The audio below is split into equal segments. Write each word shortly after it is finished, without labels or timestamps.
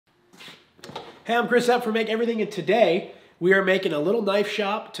Hey, I'm Chris Epp for Make Everything, and today we are making a little knife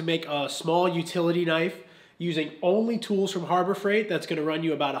shop to make a small utility knife using only tools from Harbor Freight. That's going to run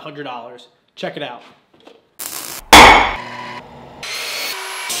you about $100. Check it out.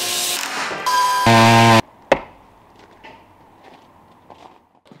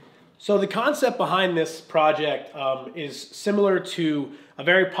 So the concept behind this project is similar to a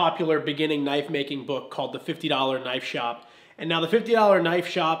very popular beginning knife making book called The $50 Knife Shop. And now the $50 Knife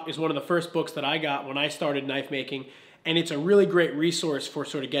Shop is one of the first books that I got when I started knife making, and it's a really great resource for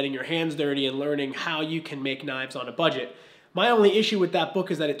sort of getting your hands dirty and learning how you can make knives on a budget. My only issue with that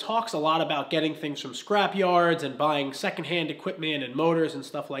book is that it talks a lot about getting things from scrap yards and buying secondhand equipment and motors and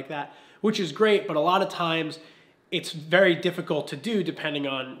stuff like that, which is great, but a lot of times it's very difficult to do depending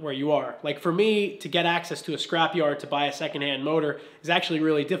on where you are. Like for me, to get access to a scrap yard to buy a secondhand motor is actually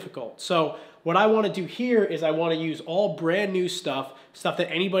really difficult. So what I want to do here is I want to use all brand new stuff that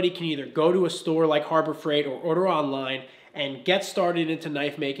anybody can either go to a store like Harbor Freight or order online and get started into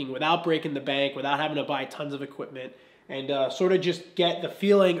knife making without breaking the bank, without having to buy tons of equipment, and sort of just get the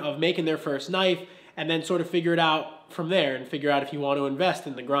feeling of making their first knife and then sort of figure it out from there and figure out if you want to invest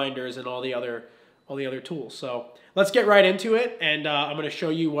in the grinders and all the other tools. So let's get right into it, and I'm going to show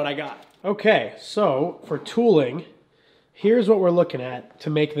you what I got. Okay, so for tooling, here's what we're looking at to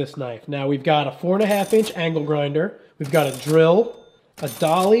make this knife. Now we've got a 4.5-inch angle grinder, we've got a drill, a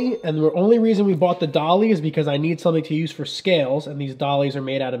dolly, and the only reason we bought the dolly is because I need something to use for scales, and these dollies are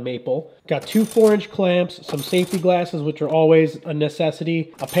made out of maple. Got two 4-inch clamps, some safety glasses, which are always a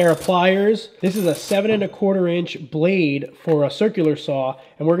necessity, a pair of pliers. This is a 7.25-inch blade for a circular saw,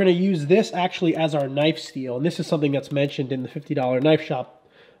 and we're going to use this actually as our knife steel. And this is something that's mentioned in the $50 Knife Shop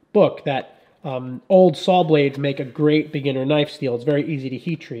book, that old saw blades make a great beginner knife steel. It's very easy to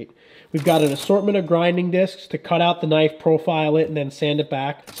heat treat. We've got an assortment of grinding discs to cut out the knife, profile it, and then sand it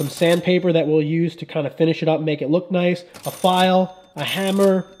back. Some sandpaper that we'll use to kind of finish it up and make it look nice. A file, a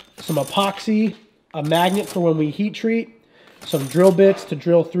hammer, some epoxy, a magnet for when we heat treat, some drill bits to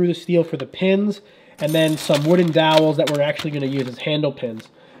drill through the steel for the pins, and then some wooden dowels that we're actually going to use as handle pins.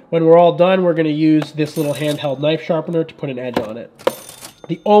 When we're all done, we're going to use this little handheld knife sharpener to put an edge on it.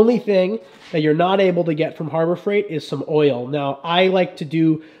 The only thing that you're not able to get from Harbor Freight is some oil. Now, I like to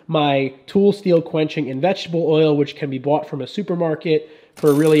do my tool steel quenching in vegetable oil, which can be bought from a supermarket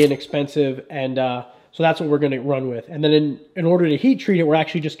for really inexpensive, and so that's what we're going to run with. And then in order to heat treat it, we're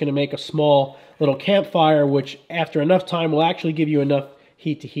actually just going to make a small little campfire, which after enough time will actually give you enough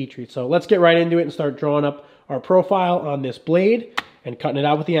heat to heat treat. So let's get right into it and start drawing up our profile on this blade and cutting it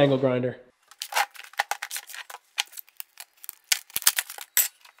out with the angle grinder.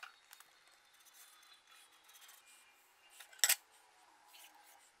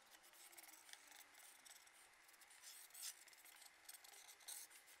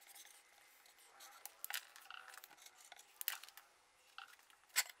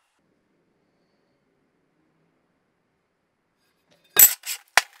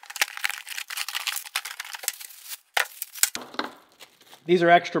 These are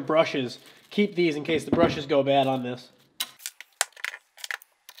extra brushes. Keep these in case the brushes go bad on this.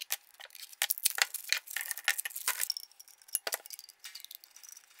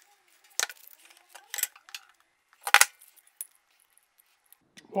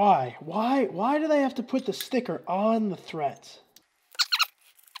 Why? Why do they have to put the sticker on the threads?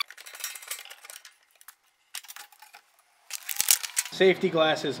 Safety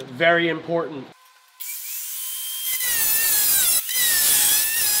glasses, very important.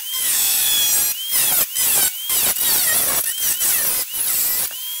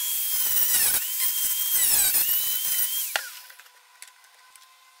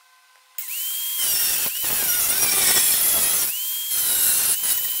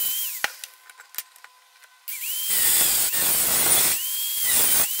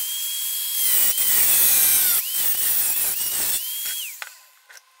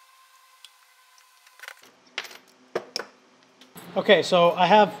 Okay, so I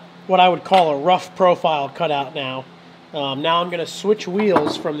have what I would call a rough profile cut out now. Now I'm going to switch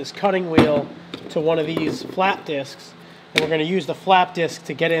wheels from this cutting wheel to one of these flap discs, and we're going to use the flap disc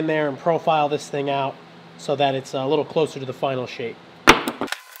to get in there and profile this thing out so that it's a little closer to the final shape.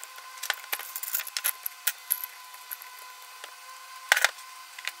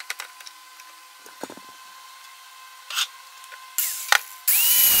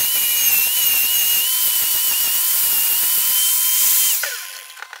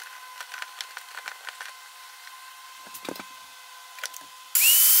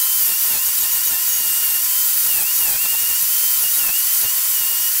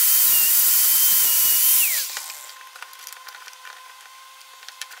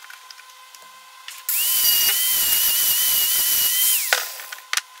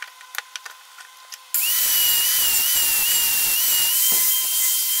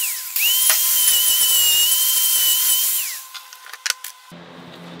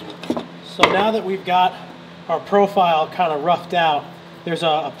 So now that we've got our profile kind of roughed out, there's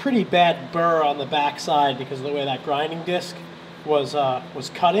a pretty bad burr on the back side because of the way that grinding disc was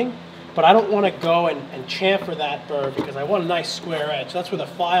cutting. But I don't want to go and chamfer that burr because I want a nice square edge. That's where the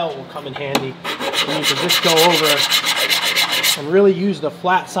file will come in handy. And you can just go over and really use the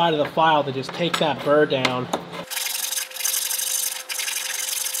flat side of the file to just take that burr down.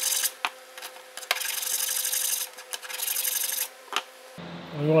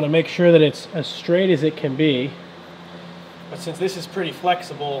 We want to make sure that it's as straight as it can be. But since this is pretty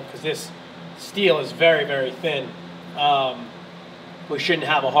flexible, because this steel is very, very thin, we shouldn't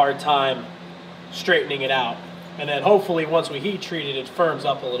have a hard time straightening it out. And then hopefully once we heat treat it, it firms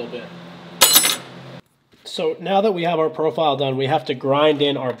up a little bit. So now that we have our profile done, we have to grind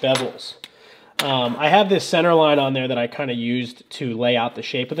in our bevels. I have this center line on there that I kind of used to lay out the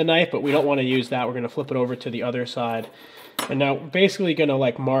shape of the knife, but we don't want to use that. We're going to flip it over to the other side. And now we're basically going to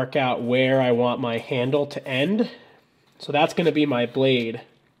like mark out where I want my handle to end. So that's going to be my blade.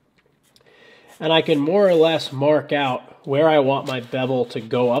 And I can more or less mark out where I want my bevel to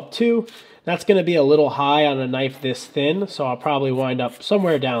go up to. That's going to be a little high on a knife this thin, so I'll probably wind up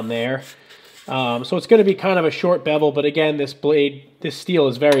somewhere down there. So it's going to be kind of a short bevel, but again, this steel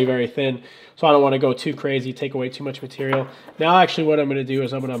is very, very thin, so I don't want to go too crazy, take away too much material. Now actually what I'm going to do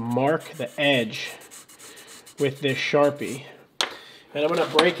is I'm going to mark the edge with this Sharpie. And I'm going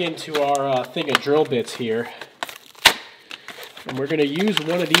to break into our thing of drill bits here. And we're going to use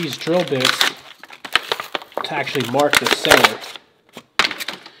one of these drill bits to actually mark the center.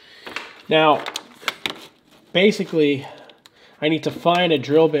 Now, basically, I need to find a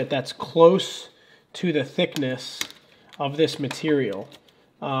drill bit that's close to the thickness of this material.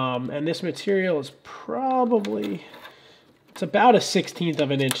 And this material is probably, it's about a 1/16 of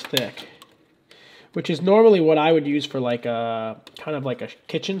an inch thick, which is normally what I would use for like a, kind of like a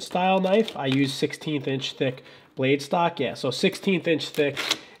kitchen style knife. I use 1/16 inch thick blade stock. Yeah, so 1/16 inch thick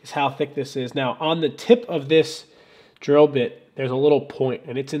is how thick this is. Now, on the tip of this drill bit, there's a little point,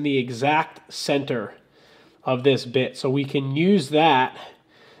 and it's in the exact center of this bit. So we can use that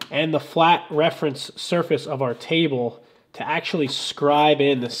and the flat reference surface of our table to actually scribe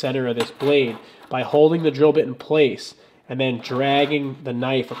in the center of this blade by holding the drill bit in place and then dragging the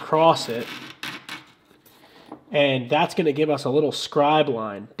knife across it. And that's going to give us a little scribe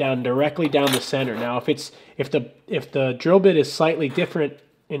line directly down the center. Now, if the drill bit is slightly different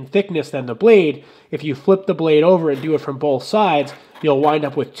in thickness than the blade, if you flip the blade over and do it from both sides, you'll wind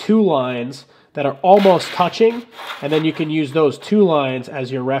up with two lines that are almost touching, and then you can use those two lines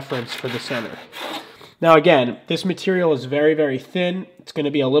as your reference for the center. Now again, this material is very, very thin. It's going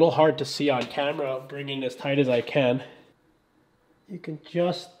to be a little hard to see on camera. I'll bring it in as tight as I can. You can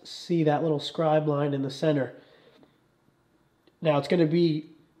just see that little scribe line in the center. Now it's going to be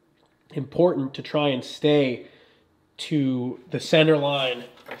important to try and stay to the center line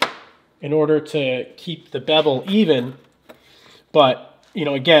in order to keep the bevel even. But, you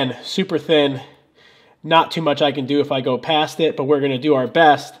know, again, super thin, not too much I can do if I go past it, but we're going to do our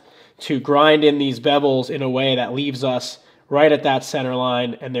best to grind in these bevels in a way that leaves us right at that center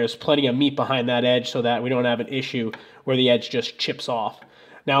line, and there's plenty of meat behind that edge so that we don't have an issue where the edge just chips off.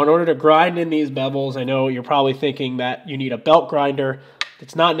 Now, in order to grind in these bevels, I know you're probably thinking that you need a belt grinder.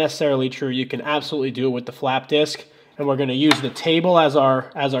 It's not necessarily true. You can absolutely do it with the flap disc, and we're going to use the table as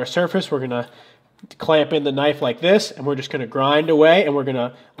our surface. We're going to clamp in the knife like this, and we're just going to grind away, and we're going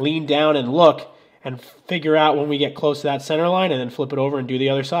to lean down and look and figure out when we get close to that center line, and then flip it over and do the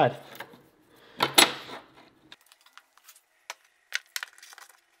other side.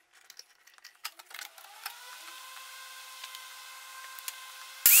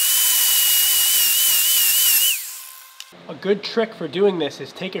 A good trick for doing this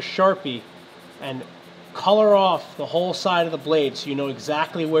is take a Sharpie and color off the whole side of the blade so you know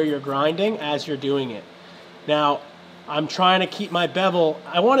exactly where you're grinding as you're doing it. Now, I'm trying to keep my bevel,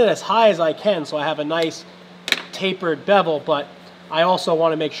 I want it as high as I can so I have a nice tapered bevel, but I also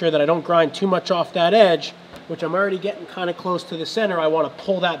want to make sure that I don't grind too much off that edge, which I'm already getting kind of close to the center. I want to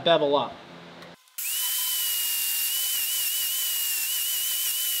pull that bevel up.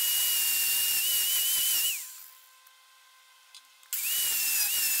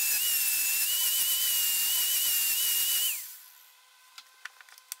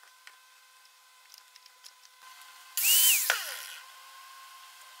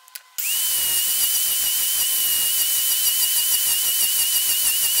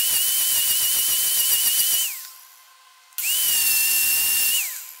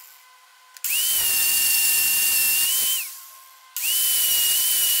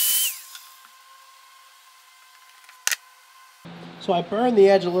 So I burned the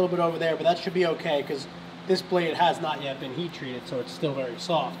edge a little bit over there, but that should be okay because this blade has not yet been heat treated, so it's still very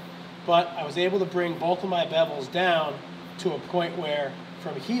soft. But I was able to bring both of my bevels down to a point where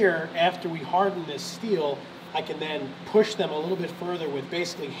from here, after we harden this steel, I can then push them a little bit further with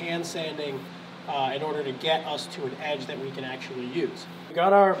basically hand sanding in order to get us to an edge that we can actually use. We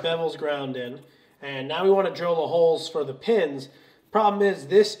got our bevels ground in, and now we want to drill the holes for the pins. Problem is,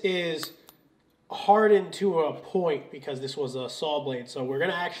 this is hardened to a point because this was a saw blade, so we're going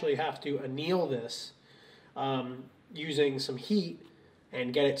to actually have to anneal this using some heat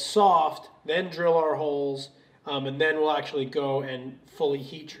and get it soft, then drill our holes, and then we'll actually go and fully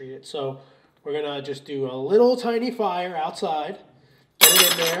heat treat it. So we're going to just do a little tiny fire outside, get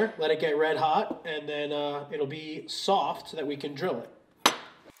it in there, let it get red hot, and then it'll be soft so that we can drill it.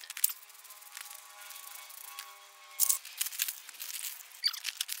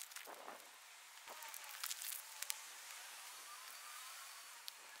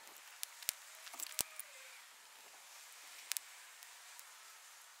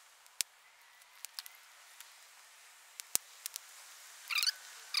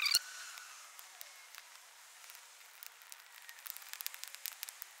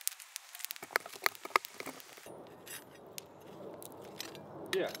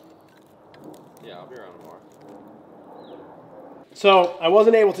 Yeah, I'll be around tomorrow. So I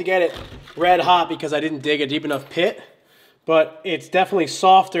wasn't able to get it red hot because I didn't dig a deep enough pit, but it's definitely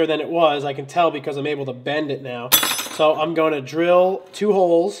softer than it was. I can tell because I'm able to bend it now. So I'm going to drill 2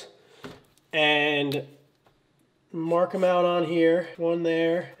 holes and mark them out on here. One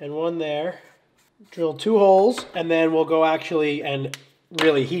there and one there. Drill 2 holes, and then we'll go actually and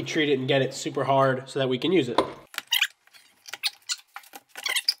really heat treat it and get it super hard so that we can use it.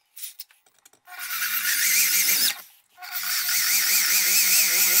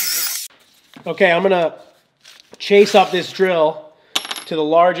 Okay, I'm gonna chase up this drill to the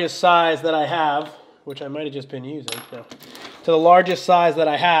largest size that I have, which I might have just been using. No. To the largest size that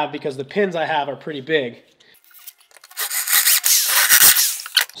I have because the pins I have are pretty big.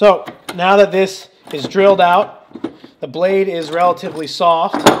 So now that this is drilled out, the blade is relatively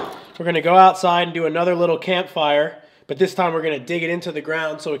soft. We're gonna go outside and do another little campfire, but this time we're gonna dig it into the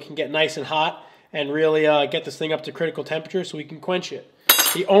ground so it can get nice and hot and really get this thing up to critical temperature so we can quench it.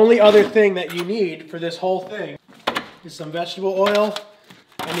 The only other thing that you need for this whole thing is some vegetable oil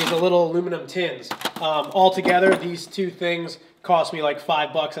and these little aluminum tins. Altogether, these 2 things cost me like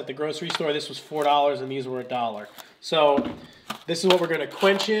 $5 at the grocery store. This was $4 and these were $1. So this is what we're going to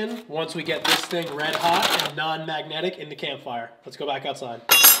quench in once we get this thing red hot and non-magnetic in the campfire. Let's go back outside.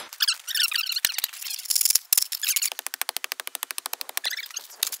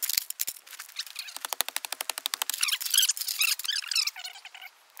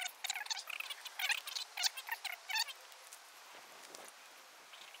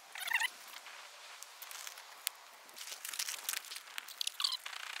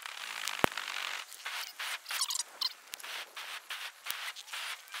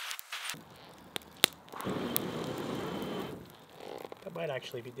 That might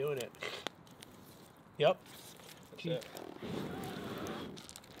actually be doing it. Yep. That's it.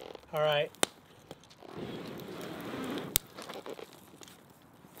 All right.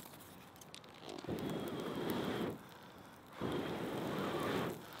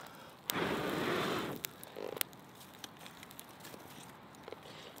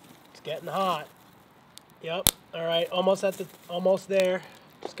 It's getting hot. Yep. All right. Almost there.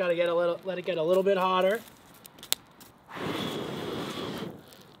 Just gotta let it get a little bit hotter.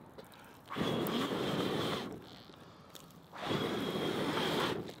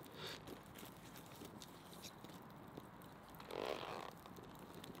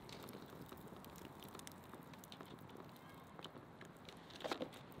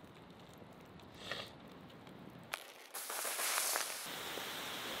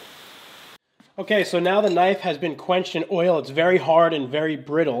 Okay, so now the knife has been quenched in oil. It's very hard and very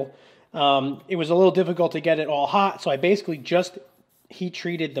brittle. It was a little difficult to get it all hot, so I basically just heat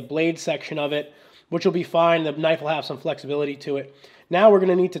treated the blade section of it, which will be fine. The knife will have some flexibility to it. Now we're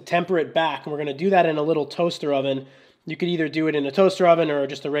going to need to temper it back, and we're going to do that in a little toaster oven. You could either do it in a toaster oven or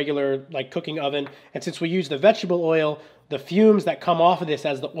just a regular cooking oven. And since we use the vegetable oil, the fumes that come off of this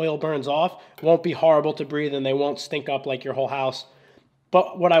as the oil burns off won't be horrible to breathe, and they won't stink up like your whole house.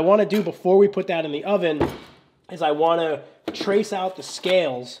 But what I want to do before we put that in the oven is I want to trace out the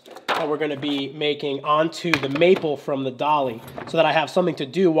scales that we're going to be making onto the maple from the Dolly so that I have something to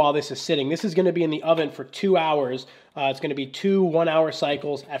do while this is sitting. This is going to be in the oven for 2 hours. It's going to be 2 one-hour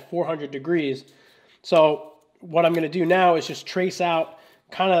cycles at 400 degrees. So what I'm going to do now is just trace out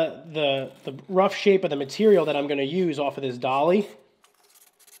kind of the rough shape of the material that I'm going to use off of this dolly.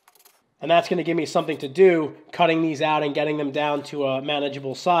 And that's going to give me something to do, cutting these out and getting them down to a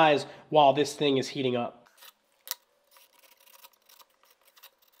manageable size while this thing is heating up.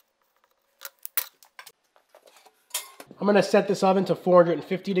 I'm going to set this oven to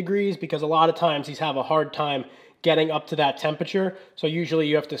 450 degrees because a lot of times these have a hard time getting up to that temperature. So usually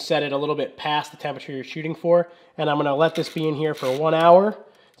you have to set it a little bit past the temperature you're shooting for. And I'm going to let this be in here for 1 hour.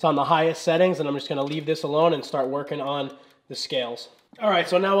 It's on the highest settings, and I'm just going to leave this alone and start working on the scales. All right,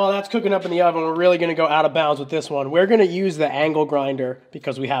 so now while that's cooking up in the oven, we're really going to go out of bounds with this one. We're going to use the angle grinder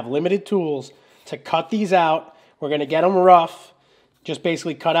because we have limited tools to cut these out. We're going to get them rough, just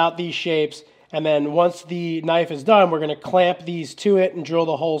basically cut out these shapes. And then once the knife is done, we're going to clamp these to it and drill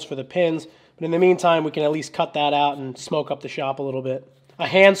the holes for the pins. But in the meantime, we can at least cut that out and smoke up the shop a little bit. A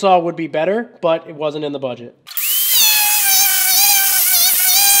handsaw would be better, but it wasn't in the budget.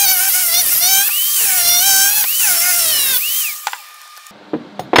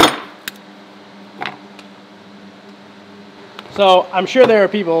 So I'm sure there are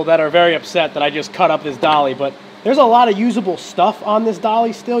people that are very upset that I just cut up this dolly, but there's a lot of usable stuff on this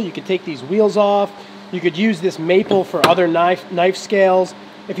dolly still. You could take these wheels off. You could use this maple for other knife scales.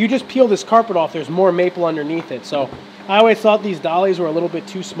 If you just peel this carpet off, there's more maple underneath it. So I always thought these dollies were a little bit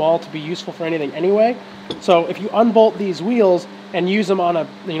too small to be useful for anything anyway. So if you unbolt these wheels and use them on a,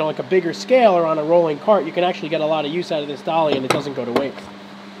 like a bigger scale or on a rolling cart, you can actually get a lot of use out of this dolly and it doesn't go to waste.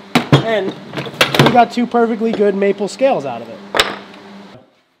 And we got 2 perfectly good maple scales out of it.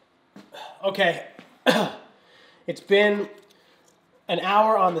 Okay, it's been an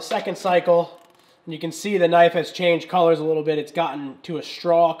hour on the second cycle, and you can see the knife has changed colors a little bit. It's gotten to a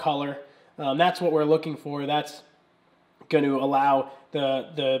straw color. That's what we're looking for. That's going to allow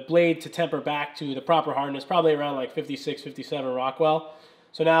the blade to temper back to the proper hardness, probably around like 56, 57 Rockwell.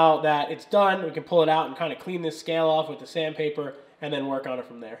 So now that it's done, we can pull it out and kind of clean this scale off with the sandpaper and then work on it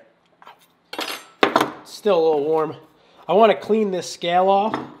from there. It's still a little warm. I want to clean this scale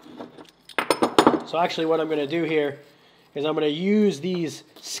off. So actually what I'm going to do here is I'm going to use these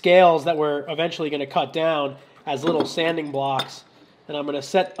scales that we're eventually going to cut down as little sanding blocks. And I'm going to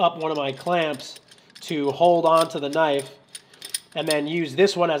set up one of my clamps to hold on to the knife and then use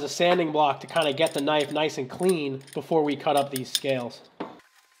this one as a sanding block to kind of get the knife nice and clean before we cut up these scales.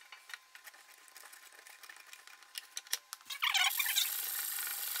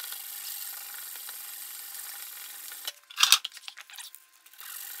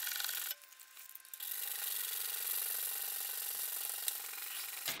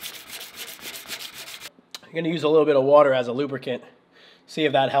 I'm going to use a little bit of water as a lubricant, see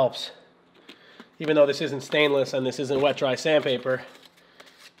if that helps. Even though this isn't stainless and this isn't wet dry sandpaper,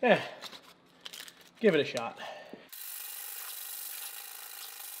 give it a shot.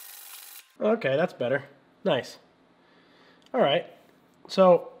 Okay, that's better. Nice. All right,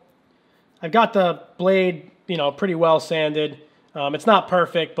 so I've got the blade, pretty well sanded. It's not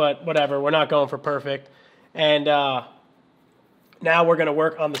perfect, but whatever, we're not going for perfect. And now we're going to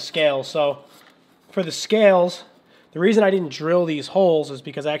work on the scales. So for the scales, the reason I didn't drill these holes is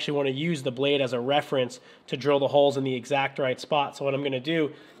because I actually want to use the blade as a reference to drill the holes in the exact right spot. So what I'm going to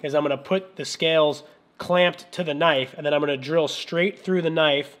do is I'm going to put the scales clamped to the knife, and then I'm going to drill straight through the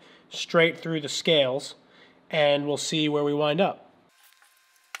knife, straight through the scales, and we'll see where we wind up.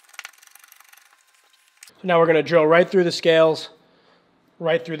 So now we're going to drill right through the scales,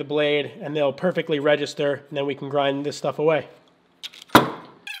 right through the blade, and they'll perfectly register, and then we can grind this stuff away.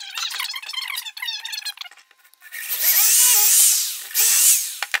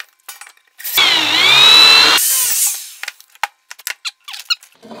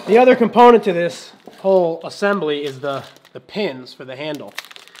 The other component to this whole assembly is the pins for the handle.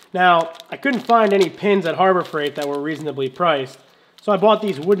 Now, I couldn't find any pins at Harbor Freight that were reasonably priced, so I bought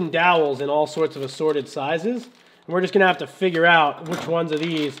these wooden dowels in all sorts of assorted sizes, and we're just going to have to figure out which ones of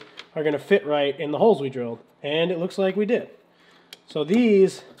these are going to fit right in the holes we drilled, and it looks like we did. So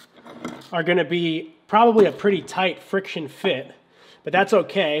these are going to be probably a pretty tight friction fit, but that's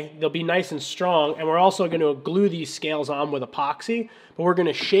okay. They'll be nice and strong, and we're also going to glue these scales on with epoxy, but we're going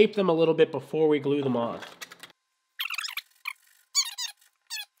to shape them a little bit before we glue them on.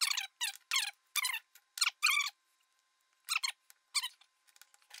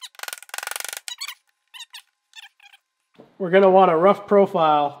 We're going to want to rough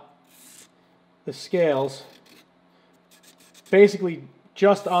profile the scales basically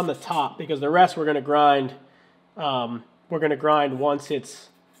just on the top, because the rest we're going to grind once it's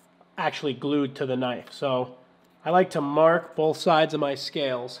actually glued to the knife. So I like to mark both sides of my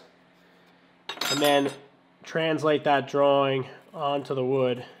scales and then translate that drawing onto the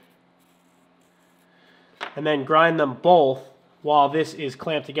wood. And then grind them both while this is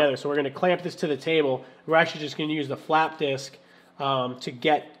clamped together. So we're going to clamp this to the table. We're actually just going to use the flap disc to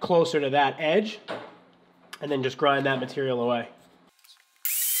get closer to that edge, and then just grind that material away.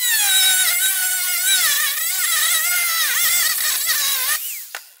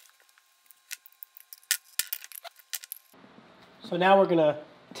 So now we're going to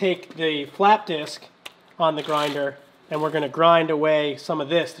take the flap disc on the grinder, and we're going to grind away some of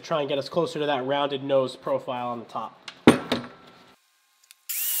this to try and get us closer to that rounded nose profile on the top.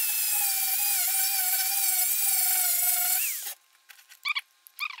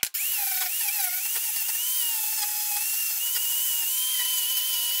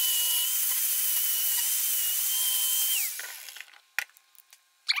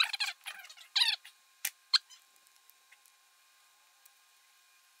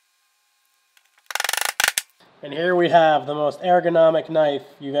 And here we have the most ergonomic knife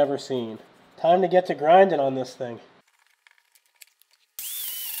you've ever seen. Time to get to grinding on this thing.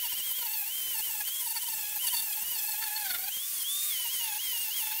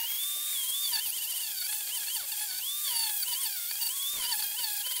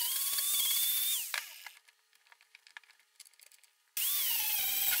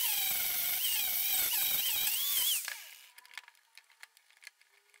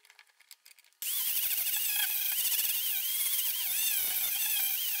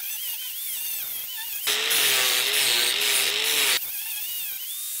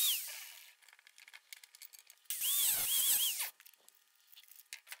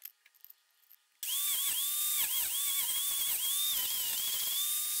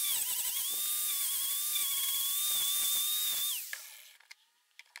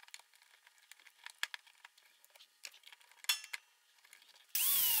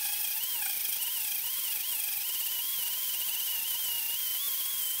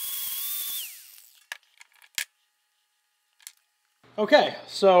 Okay,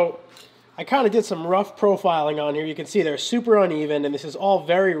 so I kind of did some rough profiling on here. You can see they're super uneven, and this is all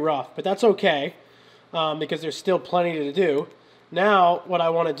very rough, but that's okay because there's still plenty to do. Now what I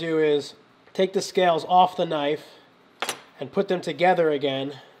want to do is take the scales off the knife and put them together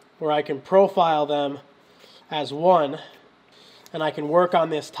again, where I can profile them as one, and I can work on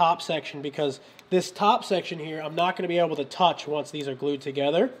this top section, because this top section here I'm not going to be able to touch once these are glued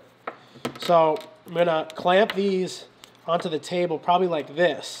together. So I'm going to clamp these onto the table probably like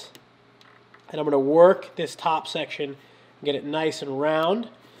this, and I'm going to work this top section, get it nice and round,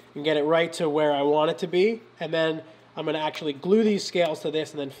 and get it right to where I want it to be, and then I'm going to actually glue these scales to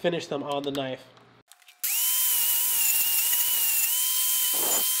this and then finish them on the knife.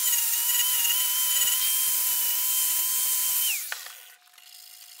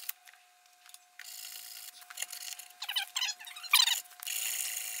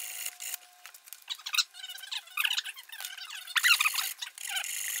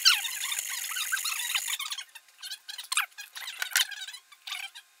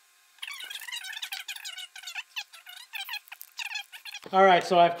 Alright,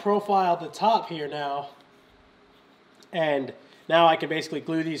 so I've profiled the top here now, and now I can basically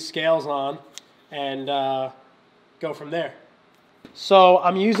glue these scales on and go from there. So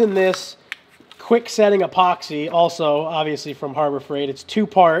I'm using this quick setting epoxy, also obviously from Harbor Freight. It's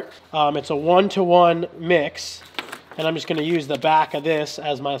two-part. It's a 1-to-1 mix, and I'm just going to use the back of this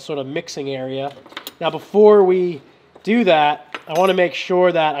as my sort of mixing area. Now before we do that, I want to make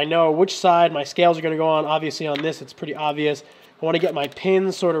sure that I know which side my scales are going to go on. Obviously on this it's pretty obvious. I want to get my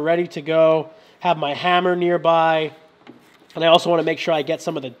pins sort of ready to go, have my hammer nearby, and I also want to make sure I get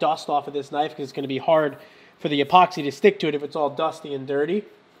some of the dust off of this knife, because it's going to be hard for the epoxy to stick to it if it's all dusty and dirty.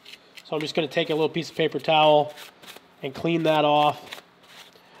 So I'm just going to take a little piece of paper towel and clean that off.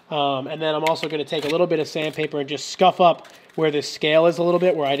 And then I'm also going to take a little bit of sandpaper and just scuff up where this scale is a little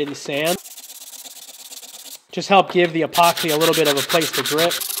bit, where I didn't sand. Just help give the epoxy a little bit of a place to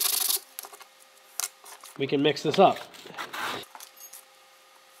grip. We can mix this up.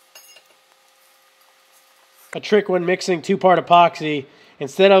 A trick when mixing two-part epoxy,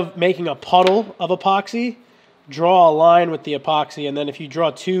 instead of making a puddle of epoxy, draw a line with the epoxy, and then if you draw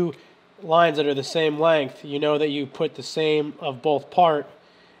two lines that are the same length, you know that you put the same of both part.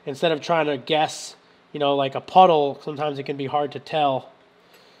 Instead of trying to guess, you know, like a puddle, sometimes it can be hard to tell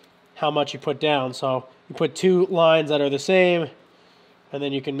how much you put down. So you put two lines that are the same, and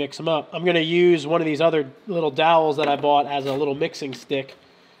then you can mix them up. I'm going to use one of these other little dowels that I bought as a little mixing stick,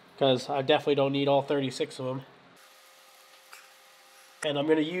 because I definitely don't need all 36 of them. And I'm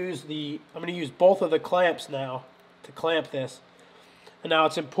going to use both of the clamps now to clamp this. And now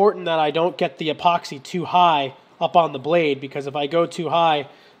it's important that I don't get the epoxy too high up on the blade, because if I go too high,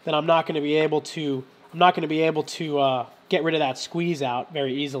 then I'm not going to be able to get rid of that squeeze out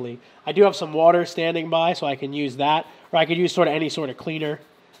very easily. I do have some water standing by, so I can use that, or I could use sort of any sort of cleaner.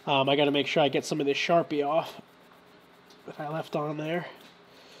 I got to make sure I get some of this Sharpie off that I left on there.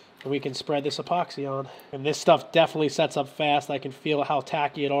 And we can spread this epoxy on. And this stuff definitely sets up fast. I can feel how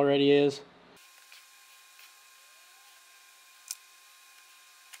tacky it already is.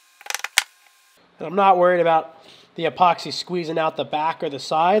 And I'm not worried about the epoxy squeezing out the back or the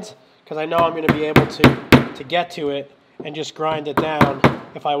sides, because I know I'm going to be able to get to it and just grind it down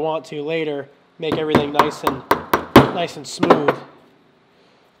if I want to later, make everything nice and smooth.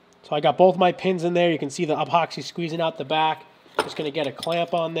 So I got both my pins in there. You can see the epoxy squeezing out the back. Just going to get a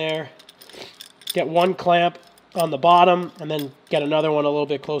clamp on there. Get one clamp on the bottom and then get another one a little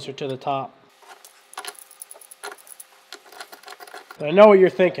bit closer to the top. And I know what you're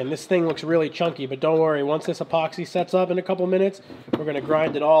thinking. This thing looks really chunky, but don't worry. Once this epoxy sets up in a couple minutes, we're going to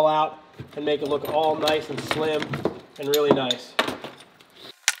grind it all out and make it look all nice and slim and really nice.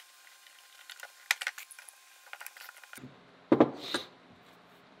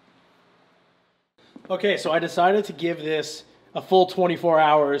 Okay, so I decided to give this a full 24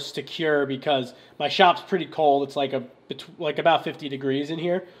 hours to cure because my shop's pretty cold. It's like about 50 degrees in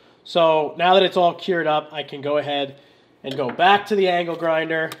here. So now that it's all cured up, I can go ahead and go back to the angle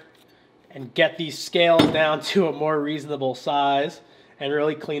grinder and get these scales down to a more reasonable size and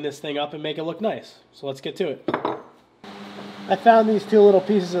really clean this thing up and make it look nice. So let's get to it. I found these two little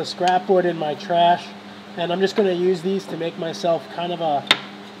pieces of scrap wood in my trash, and I'm just going to use these to make myself kind of a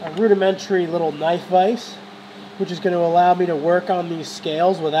rudimentary little knife vise, which is going to allow me to work on these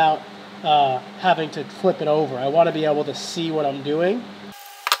scales without having to flip it over. I want to be able to see what I'm doing.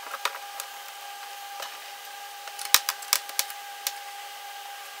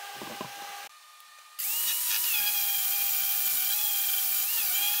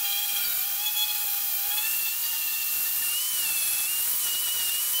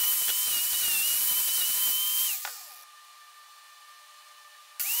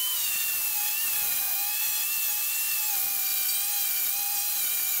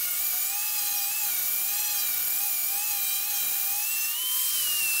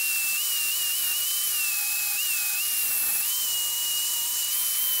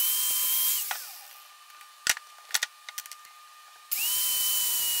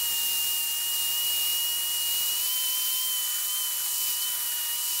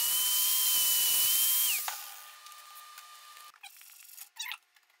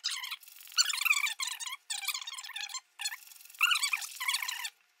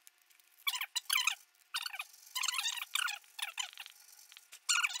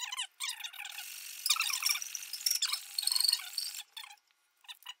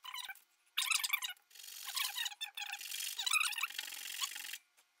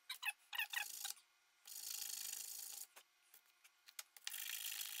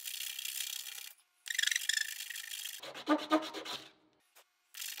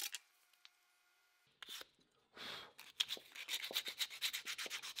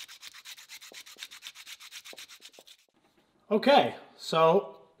 Okay,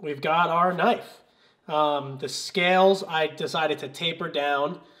 so we've got our knife. The scales I decided to taper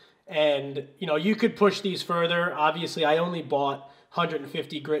down, and you could push these further. Obviously, I only bought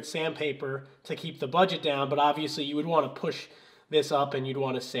 150 grit sandpaper to keep the budget down, but obviously you would want to push this up and you'd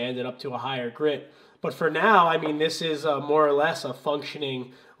want to sand it up to a higher grit. But for now, I mean, this is more or less a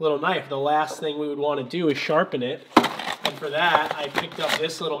functioning little knife. The last thing we would want to do is sharpen it, and for that, I picked up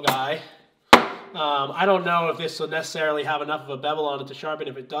this little guy. I don't know if this will necessarily have enough of a bevel on it to sharpen.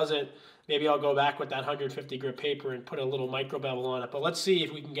 If it doesn't, maybe I'll go back with that 150 grit paper and put a little micro bevel on it. But let's see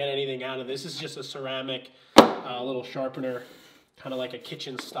if we can get anything out of this. This is just a ceramic little sharpener, kind of like a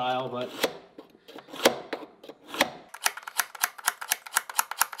kitchen style, but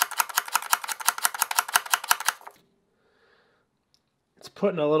it's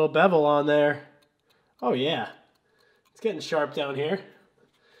putting a little bevel on there. Oh yeah, it's getting sharp down here.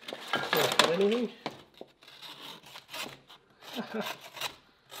 Can't cut anything.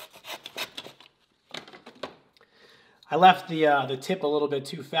 I left the tip a little bit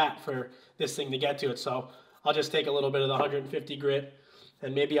too fat for this thing to get to it, so I'll just take a little bit of the 150 grit,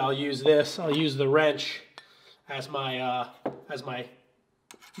 and maybe I'll use this. I'll use the wrench as my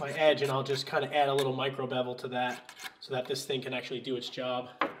edge, and I'll just kind of add a little micro bevel to that, so that this thing can actually do its job.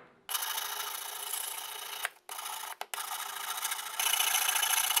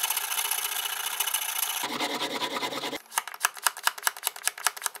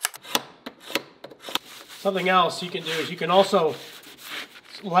 Something else you can do is you can also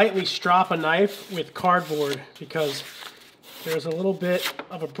lightly strop a knife with cardboard because there's a little bit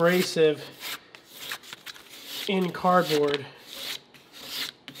of abrasive in cardboard.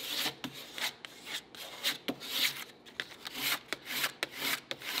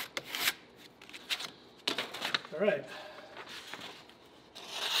 All right.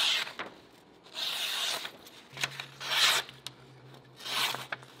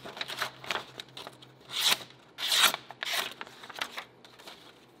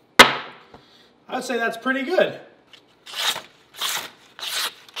 I would say that's pretty good.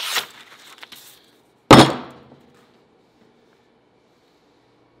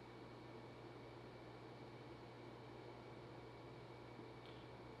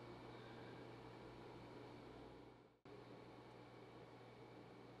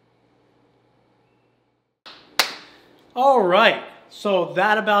 All right, so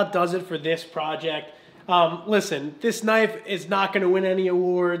that about does it for this project. Listen, this knife is not going to win any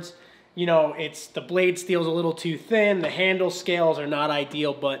awards. You know, the blade steel's a little too thin, the handle scales are not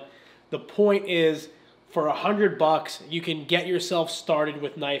ideal, but the point is, for $100, you can get yourself started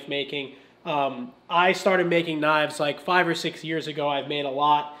with knife making. I started making knives like 5 or 6 years ago. I've made a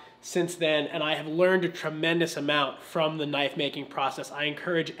lot since then, and I have learned a tremendous amount from the knife making process. I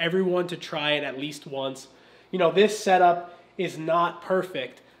encourage everyone to try it at least once. You know, this setup is not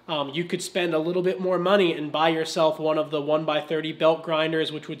perfect. You could spend a little bit more money and buy yourself one of the 1x30 belt grinders,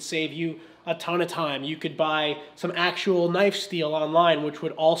 which would save you a ton of time. You could buy some actual knife steel online, which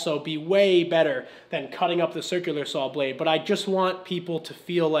would also be way better than cutting up the circular saw blade. But I just want people to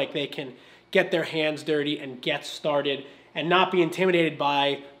feel like they can get their hands dirty and get started and not be intimidated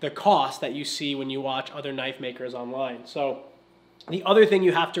by the cost that you see when you watch other knife makers online. So the other thing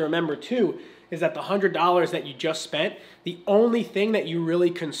you have to remember too is that the $100 that you just spent, the only thing that you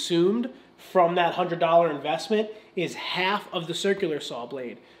really consumed from that $100 investment is half of the circular saw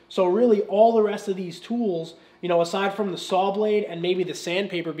blade. So really all the rest of these tools, you know, aside from the saw blade and maybe the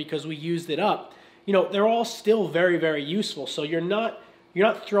sandpaper because we used it up, you know, they're all still very, very useful. So you're not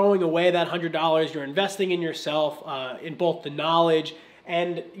throwing away that $100, you're investing in yourself, in both the knowledge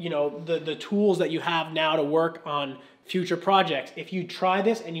and, you know, the tools that you have now to work on future projects. If you try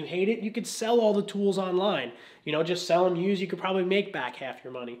this and you hate it, you could sell all the tools online. You know, just sell them used, you could probably make back half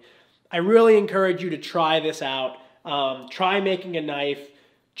your money. I really encourage you to try this out. Try making a knife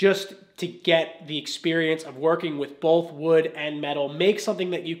just to get the experience of working with both wood and metal. Make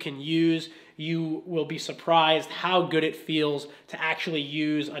something that you can use. You will be surprised how good it feels to actually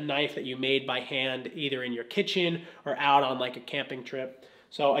use a knife that you made by hand, either in your kitchen or out on like a camping trip.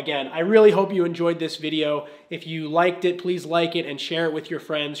 So again, I really hope you enjoyed this video. If you liked it, please like it and share it with your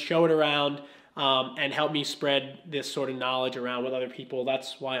friends, show it around, and help me spread this sort of knowledge around with other people.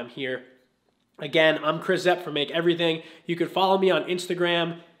 That's why I'm here. Again, I'm Chris Zepp from Make Everything. You can follow me on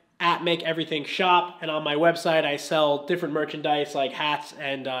Instagram at Make Everything Shop, and on my website I sell different merchandise like hats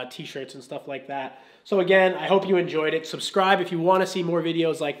and t-shirts and stuff like that. So again, I hope you enjoyed it. Subscribe if you want to see more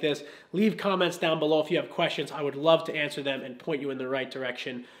videos like this. Leave comments down below if you have questions. I would love to answer them and point you in the right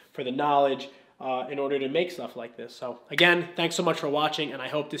direction for the knowledge in order to make stuff like this. So again, thanks so much for watching, and I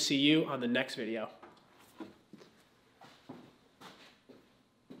hope to see you on the next video.